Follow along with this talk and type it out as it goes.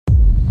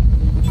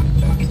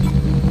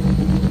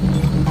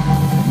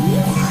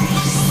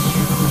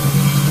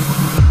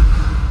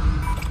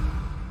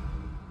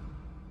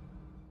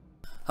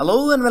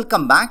Hello and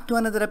welcome back to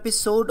another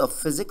episode of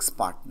Physics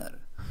Partner.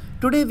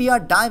 Today we are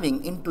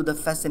diving into the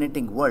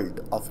fascinating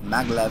world of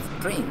maglev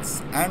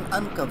trains and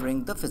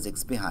uncovering the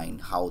physics behind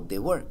how they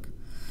work.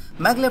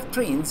 Maglev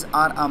trains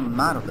are a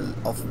marvel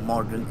of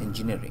modern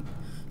engineering,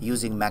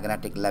 using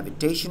magnetic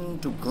levitation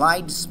to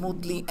glide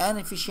smoothly and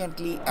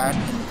efficiently at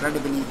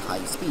incredibly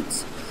high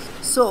speeds.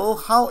 So,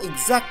 how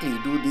exactly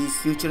do these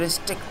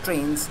futuristic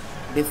trains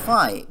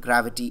defy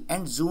gravity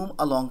and zoom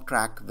along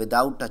track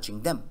without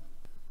touching them?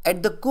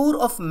 At the core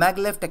of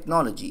maglev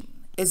technology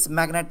is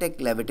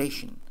magnetic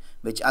levitation,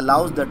 which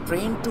allows the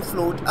train to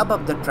float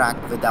above the track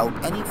without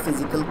any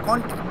physical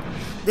contact.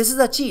 This is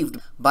achieved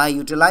by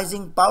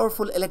utilizing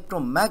powerful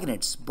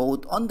electromagnets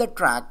both on the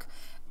track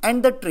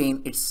and the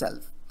train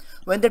itself.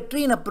 When the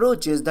train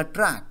approaches the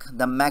track,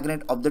 the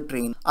magnets of the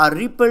train are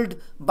repelled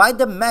by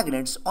the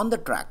magnets on the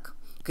track,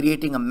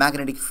 creating a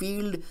magnetic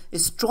field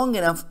strong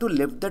enough to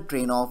lift the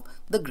train off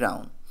the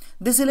ground.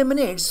 This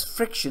eliminates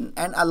friction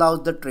and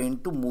allows the train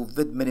to move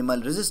with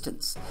minimal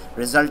resistance,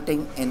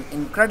 resulting in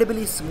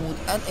incredibly smooth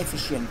and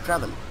efficient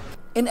travel.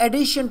 In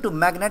addition to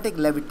magnetic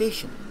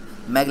levitation,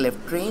 maglev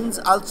trains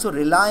also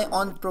rely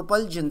on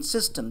propulsion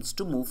systems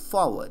to move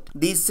forward.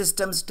 These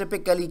systems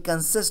typically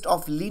consist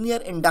of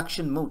linear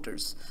induction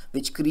motors,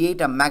 which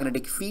create a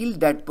magnetic field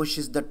that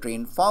pushes the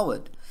train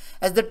forward.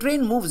 As the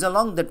train moves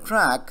along the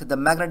track, the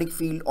magnetic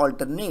field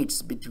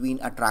alternates between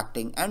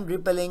attracting and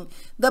repelling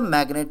the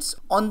magnets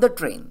on the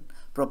train,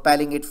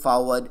 propelling it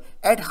forward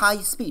at high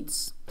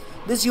speeds.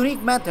 This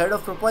unique method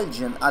of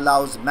propulsion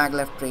allows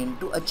maglev train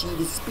to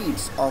achieve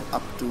speeds of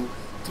up to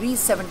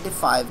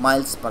 375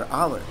 miles per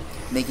hour,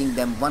 making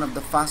them one of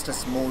the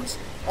fastest modes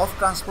of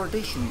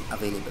transportation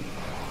available.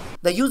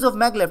 The use of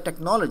maglev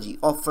technology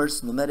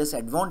offers numerous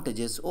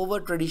advantages over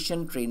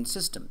traditional train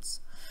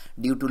systems.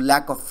 Due to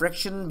lack of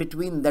friction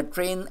between the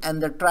train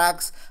and the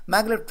tracks,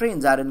 maglev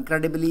trains are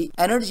incredibly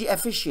energy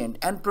efficient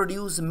and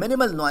produce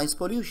minimal noise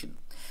pollution.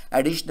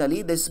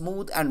 Additionally, the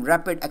smooth and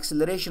rapid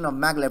acceleration of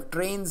maglev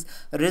trains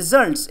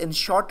results in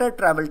shorter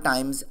travel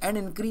times and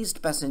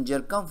increased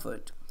passenger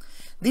comfort.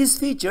 These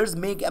features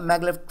make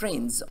maglev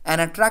trains an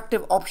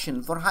attractive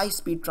option for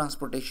high-speed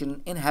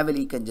transportation in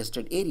heavily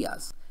congested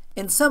areas.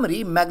 In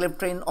summary, maglev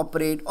trains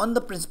operate on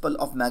the principle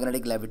of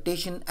magnetic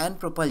levitation and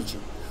propulsion,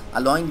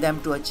 allowing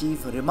them to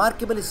achieve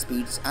remarkable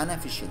speeds and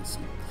efficiency.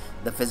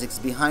 The physics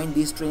behind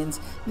these trains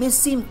may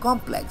seem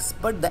complex,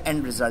 but the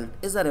end result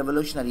is a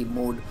revolutionary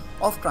mode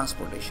of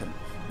transportation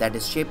that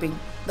is shaping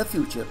the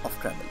future of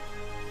travel.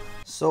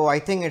 So I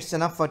think it's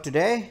enough for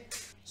today.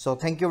 So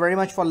thank you very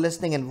much for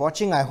listening and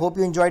watching. I hope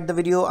you enjoyed the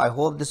video. I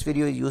hope this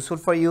video is useful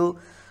for you.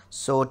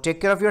 So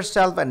take care of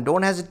yourself and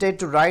don't hesitate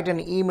to write an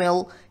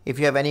email if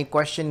you have any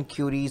question,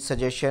 query,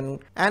 suggestion,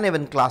 and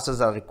even classes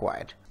are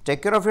required.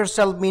 Take care of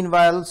yourself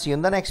meanwhile. See you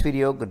in the next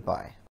video.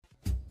 Goodbye.